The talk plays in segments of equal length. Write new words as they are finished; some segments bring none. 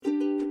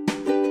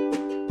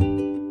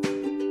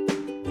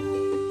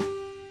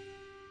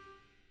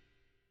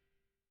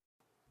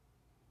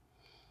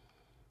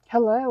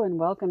Hello and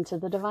welcome to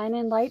the Divine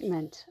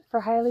Enlightenment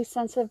for highly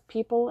sensitive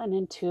people and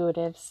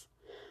intuitives.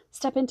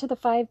 Step into the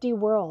 5D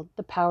world.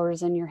 The power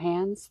is in your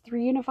hands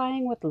through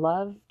unifying with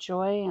love,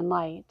 joy, and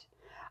light.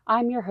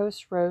 I'm your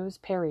host, Rose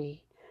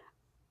Perry.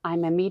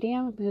 I'm a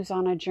medium who's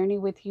on a journey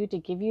with you to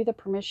give you the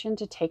permission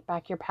to take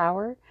back your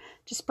power,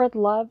 to spread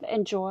love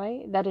and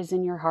joy that is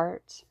in your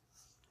heart.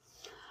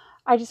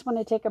 I just want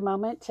to take a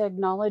moment to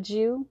acknowledge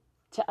you,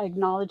 to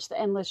acknowledge the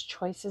endless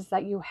choices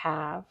that you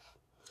have.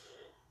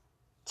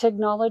 To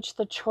acknowledge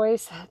the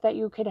choice that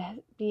you could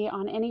be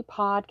on any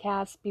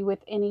podcast, be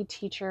with any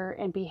teacher,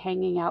 and be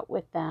hanging out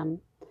with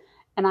them.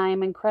 And I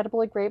am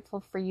incredibly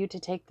grateful for you to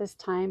take this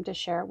time to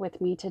share it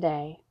with me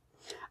today.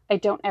 I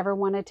don't ever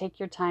want to take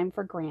your time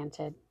for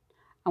granted.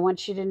 I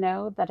want you to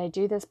know that I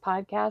do this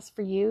podcast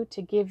for you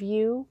to give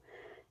you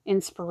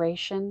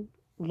inspiration,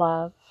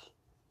 love.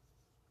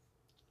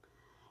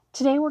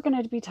 Today we're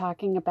going to be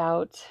talking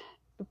about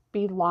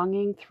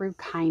belonging through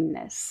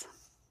kindness.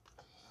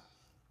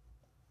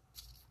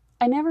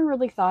 I never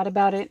really thought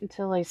about it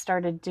until I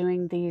started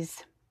doing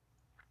these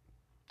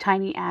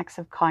tiny acts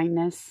of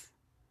kindness,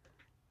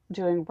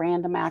 doing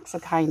random acts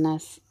of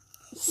kindness,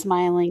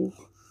 smiling,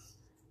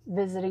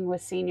 visiting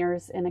with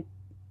seniors in an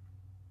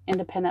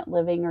independent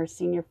living or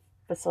senior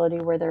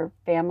facility where their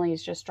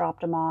families just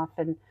dropped them off,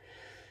 and,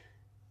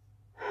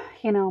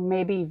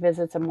 maybe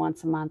visits them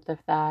once a month,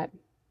 if that.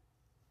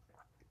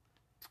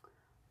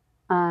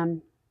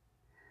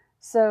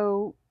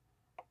 So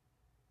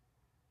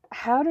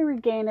how to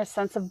regain a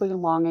sense of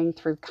belonging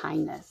through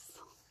kindness.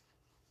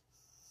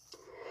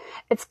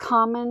 It's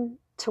common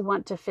to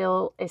want to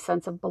feel a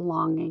sense of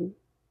belonging.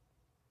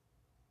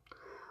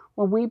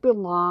 When we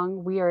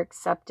belong, we are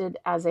accepted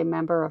as a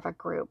member of a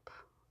group.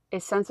 A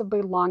sense of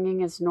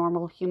belonging is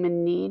normal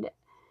human need,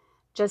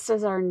 just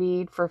as our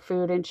need for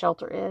food and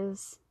shelter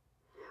is.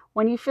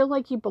 When you feel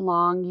like you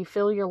belong, you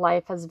feel your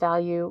life has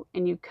value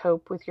and you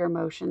cope with your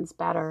emotions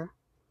better.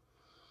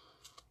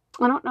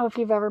 I don't know if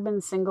you've ever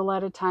been single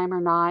at a time or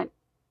not,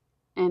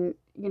 and,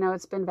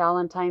 it's been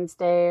Valentine's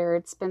Day, or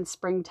it's been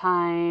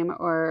springtime,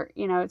 or,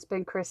 it's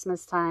been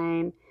Christmas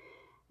time,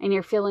 and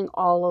you're feeling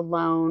all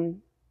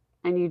alone,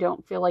 and you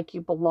don't feel like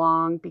you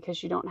belong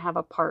because you don't have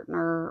a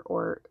partner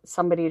or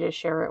somebody to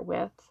share it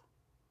with.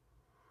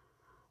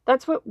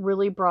 That's what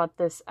really brought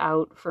this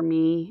out for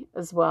me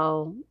as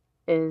well,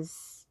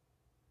 is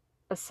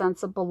a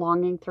sense of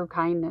belonging through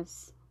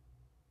kindness.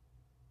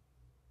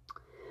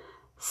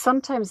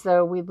 Sometimes,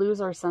 though, we lose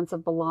our sense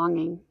of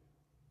belonging.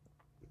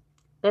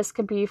 This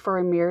could be for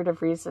a myriad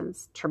of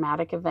reasons.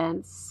 Traumatic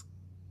events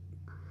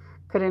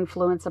could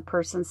influence a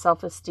person's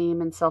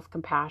self-esteem and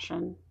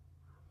self-compassion.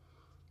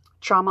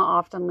 Trauma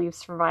often leaves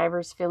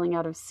survivors feeling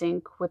out of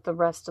sync with the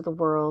rest of the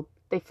world.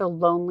 They feel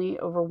lonely,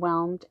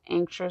 overwhelmed,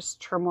 anxious,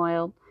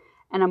 turmoil,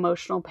 and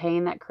emotional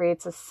pain that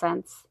creates a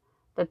sense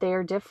that they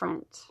are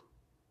different.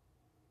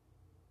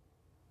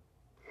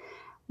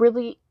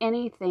 Really,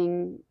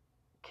 anything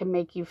can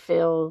make you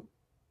feel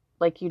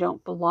like you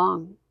don't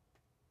belong.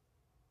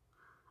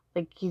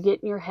 Like you get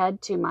in your head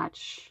too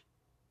much.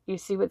 You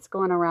see what's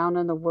going around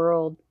in the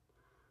world.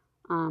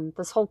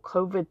 This whole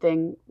COVID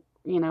thing,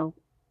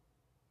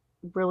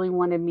 really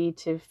wanted me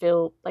to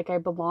feel like I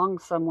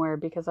belonged somewhere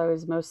because I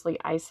was mostly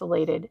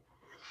isolated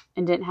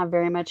and didn't have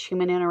very much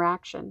human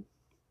interaction.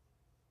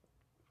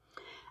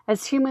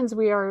 As humans,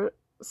 we are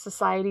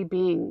society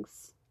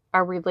beings.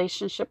 Our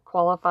relationship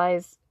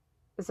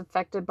is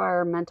affected by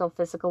our mental,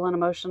 physical, and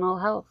emotional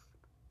health.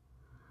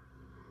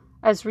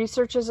 As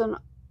researchers and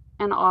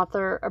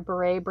author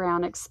Brene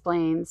Brown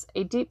explains,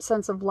 a deep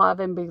sense of love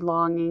and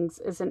belongings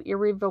is an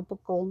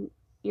irrevocable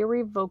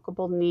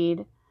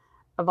need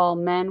of all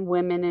men,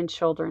 women, and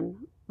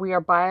children. We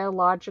are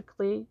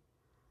biologically,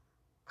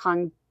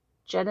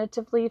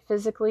 cognitively,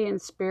 physically,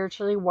 and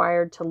spiritually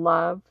wired to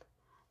love,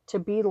 to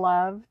be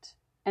loved,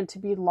 and to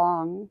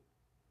belong.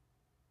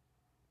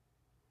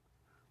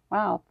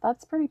 Wow,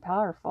 that's pretty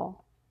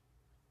powerful.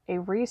 A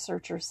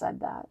researcher said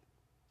that.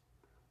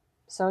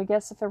 So I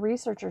guess if a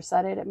researcher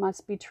said it, it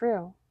must be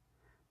true.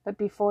 But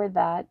before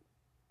that,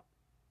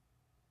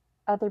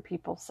 other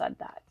people said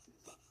that.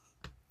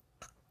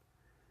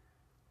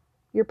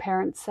 Your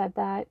parents said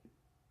that.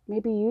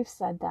 Maybe you've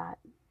said that.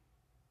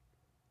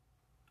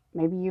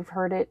 Maybe you've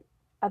heard it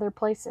other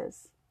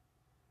places.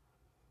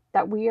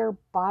 That we are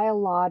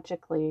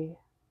biologically,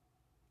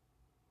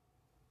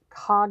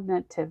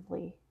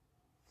 cognitively,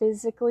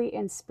 physically,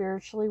 and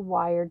spiritually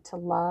wired to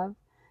love,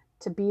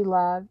 to be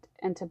loved,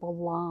 and to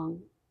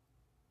belong.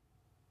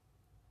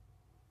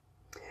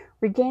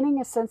 Regaining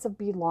a sense of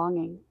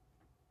belonging.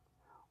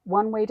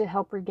 One way to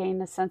help regain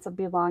a sense of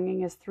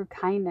belonging is through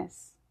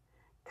kindness.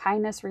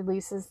 Kindness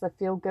releases the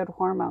feel-good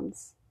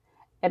hormones.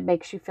 It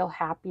makes you feel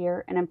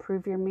happier and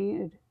improve your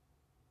mood.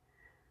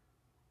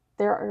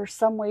 There are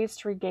some ways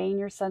to regain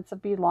your sense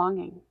of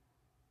belonging.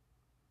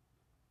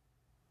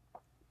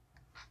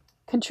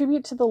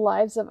 Contribute to the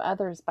lives of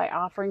others by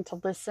offering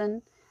to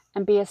listen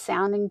and be a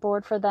sounding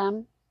board for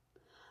them.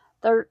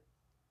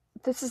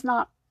 This is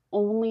not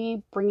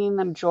only bringing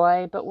them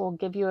joy, but will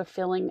give you a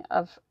feeling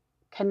of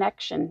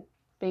connection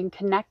being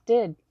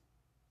connected.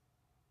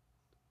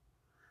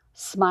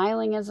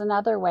 Smiling is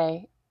another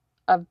way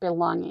of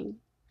belonging.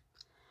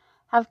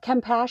 Have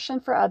compassion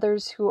for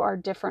others who are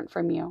different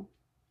from you.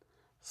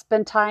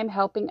 Spend time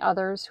helping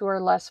others who are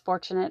less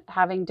fortunate,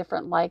 having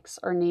different likes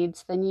or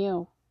needs than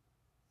you.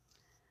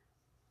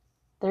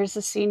 There's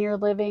a senior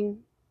living,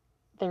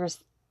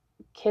 there's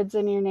kids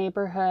in your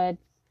neighborhood,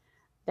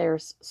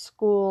 there's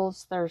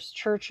schools, there's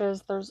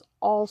churches, there's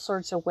all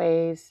sorts of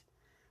ways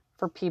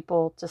for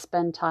people to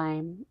spend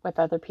time with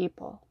other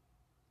people.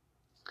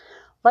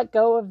 Let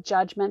go of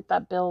judgment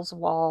that builds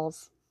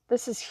walls.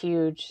 This is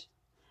huge.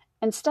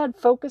 Instead,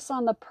 focus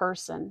on the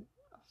person.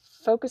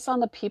 Focus on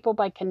the people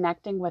by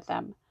connecting with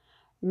them.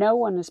 No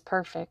one is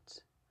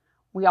perfect.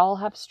 We all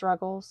have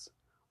struggles.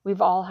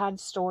 We've all had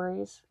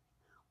stories.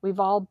 We've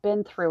all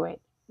been through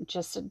it,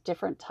 just at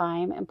different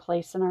time and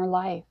place in our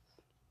life.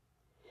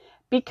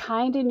 Be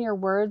kind in your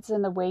words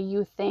and the way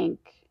you think.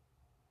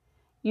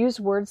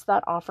 Use words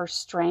that offer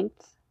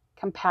strength,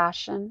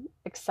 compassion,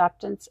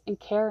 acceptance, and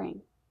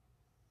caring.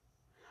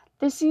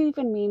 This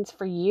even means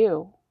for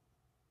you.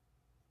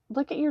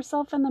 Look at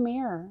yourself in the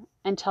mirror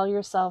and tell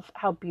yourself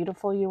how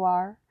beautiful you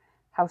are,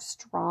 how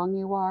strong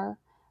you are,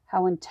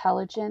 how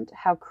intelligent,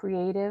 how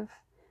creative,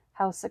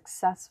 how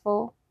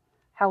successful,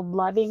 how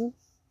loving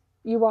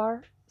you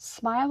are.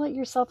 Smile at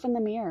yourself in the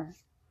mirror.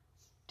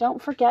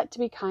 Don't forget to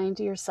be kind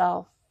to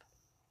yourself.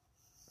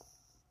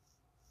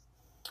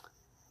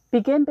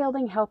 Begin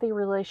building healthy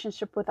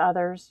relationships with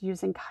others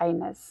using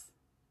kindness.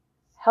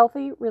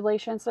 Healthy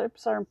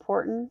relationships are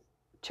important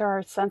to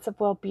our sense of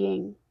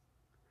well-being.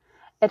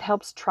 It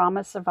helps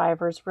trauma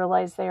survivors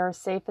realize they are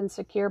safe and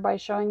secure by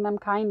showing them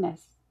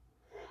kindness.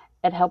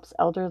 It helps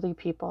elderly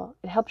people.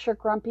 It helps your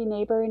grumpy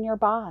neighbor and your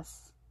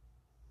boss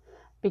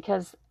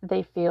because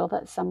they feel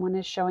that someone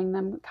is showing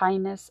them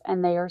kindness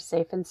and they are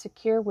safe and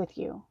secure with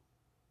you.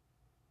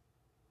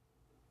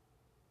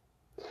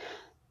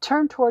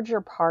 Turn towards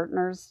your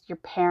partners, your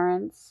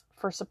parents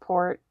for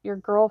support, your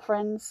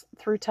girlfriends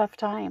through tough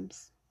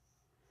times.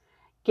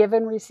 Give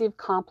and receive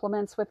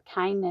compliments with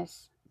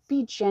kindness.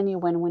 Be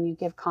genuine when you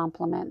give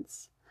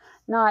compliments.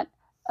 Not,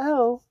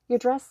 oh, your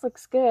dress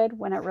looks good,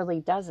 when it really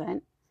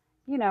doesn't.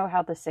 You know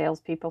how the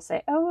salespeople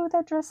say, oh,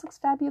 that dress looks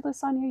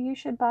fabulous on you, you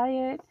should buy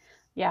it.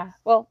 Yeah,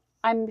 well,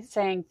 I'm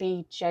saying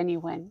be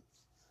genuine.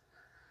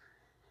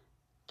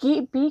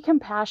 Be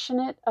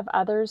compassionate of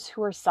others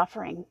who are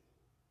suffering.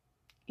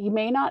 You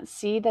may not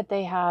see that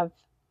they have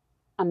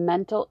a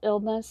mental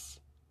illness.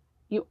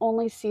 You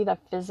only see the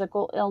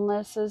physical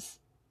illnesses.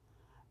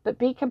 But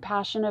be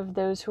compassionate of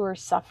those who are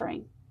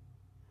suffering.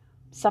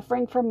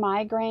 Suffering from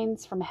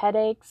migraines, from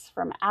headaches,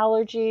 from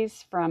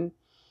allergies, from,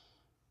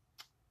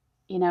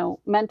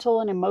 mental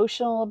and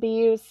emotional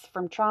abuse,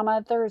 from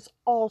trauma. There's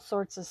all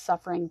sorts of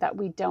suffering that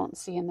we don't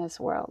see in this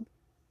world.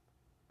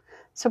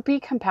 So be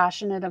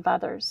compassionate of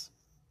others.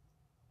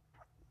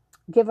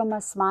 Give them a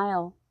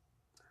smile.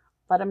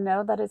 Let them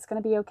know that it's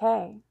going to be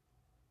okay.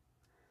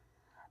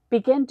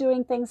 Begin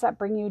doing things that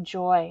bring you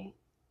joy.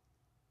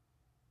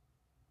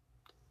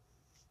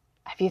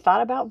 Have you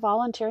thought about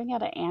volunteering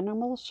at an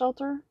animal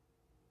shelter?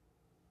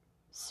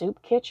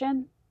 Soup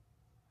kitchen?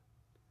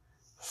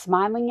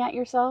 Smiling at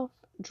yourself?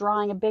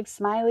 Drawing a big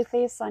smiley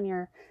face on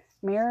your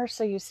mirror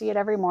so you see it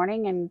every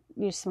morning and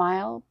you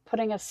smile?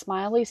 Putting a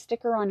smiley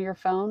sticker on your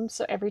phone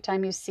so every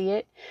time you see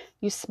it,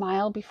 you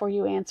smile before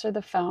you answer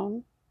the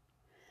phone?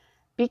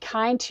 Be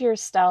kind to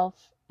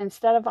yourself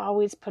instead of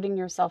always putting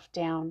yourself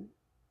down.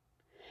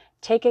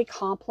 Take a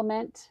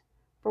compliment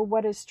for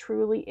what it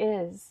truly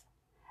is,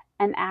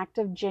 an act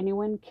of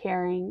genuine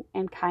caring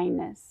and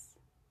kindness.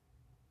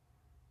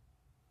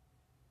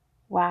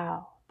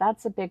 Wow,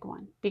 that's a big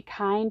one. Be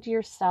kind to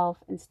yourself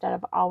instead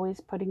of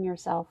always putting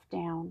yourself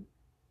down.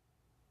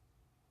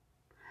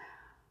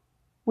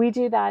 We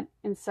do that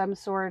in some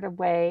sort of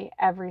way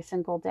every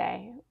single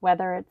day,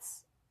 whether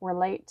it's we're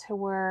late to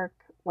work,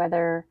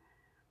 whether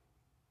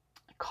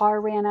a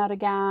car ran out of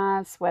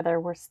gas, whether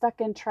we're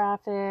stuck in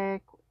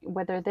traffic,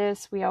 whether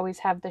we always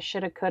have the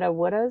shoulda, coulda,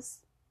 wouldas.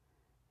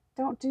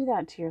 Don't do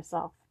that to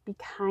yourself. Be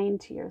kind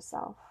to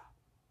yourself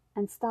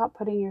and stop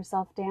putting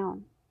yourself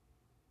down.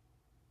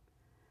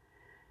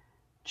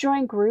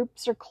 Join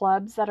groups or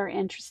clubs that are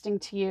interesting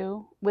to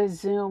you. With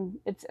Zoom,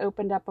 it's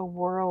opened up a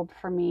world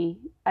for me.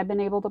 I've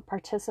been able to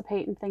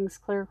participate in things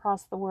clear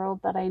across the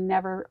world that I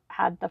never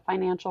had the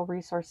financial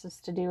resources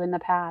to do in the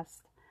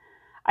past.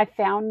 I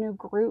found new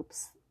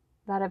groups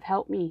that have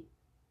helped me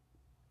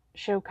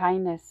show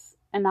kindness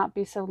and not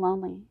be so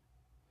lonely.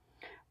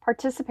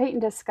 Participate in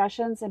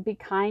discussions and be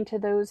kind to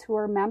those who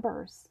are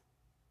members.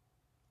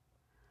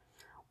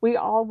 We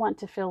all want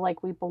to feel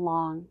like we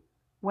belong.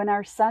 When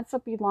our sense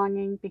of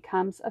belonging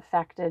becomes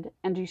affected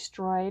and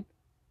destroyed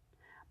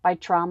by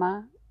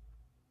trauma,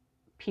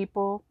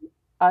 people,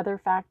 other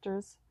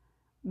factors,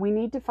 we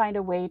need to find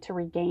a way to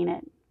regain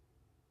it.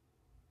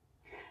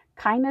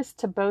 Kindness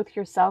to both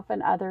yourself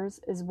and others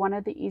is one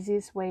of the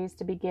easiest ways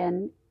to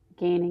begin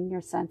gaining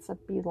your sense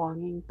of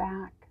belonging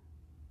back.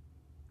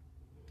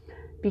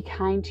 Be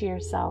kind to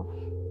yourself.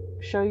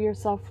 Show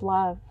yourself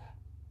love.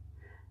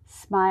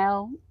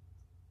 Smile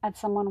at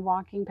someone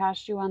walking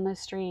past you on the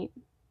street.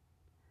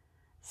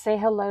 Say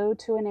hello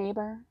to a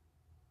neighbor.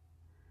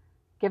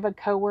 Give a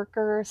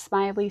coworker a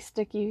smiley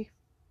sticky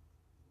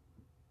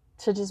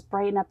to just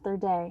brighten up their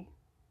day.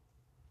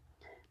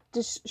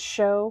 Just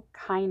show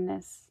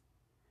kindness.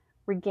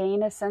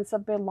 Regain a sense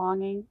of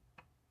belonging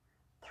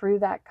through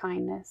that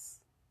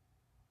kindness.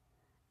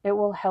 It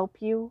will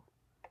help you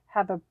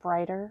have a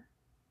brighter,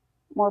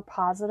 more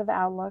positive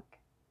outlook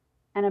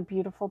and a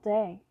beautiful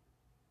day.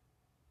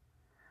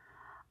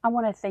 I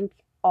want to thank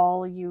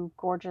all you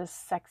gorgeous,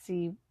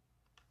 sexy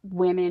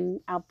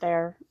women out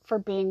there for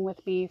being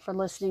with me, for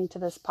listening to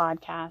this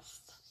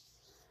podcast.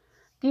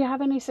 If you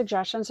have any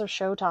suggestions or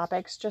show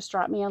topics, just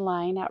drop me a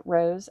line at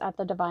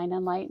Rose@the Divine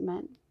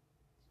Enlightenment.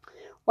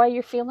 While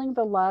you're feeling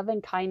the love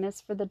and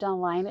kindness for the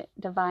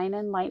Divine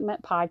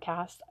Enlightenment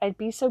podcast, I'd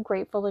be so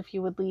grateful if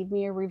you would leave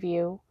me a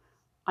review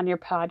on your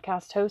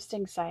podcast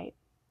hosting site.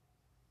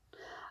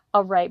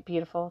 All right,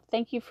 beautiful.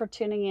 Thank you for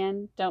tuning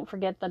in. Don't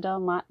forget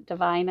the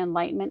Divine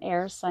Enlightenment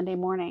airs Sunday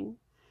morning.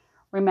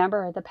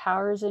 Remember, the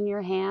power is in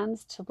your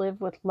hands to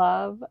live with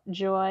love,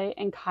 joy,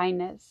 and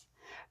kindness.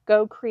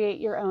 Go create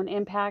your own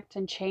impact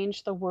and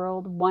change the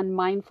world one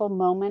mindful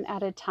moment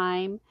at a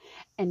time.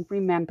 And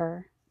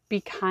remember, be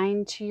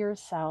kind to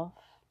yourself.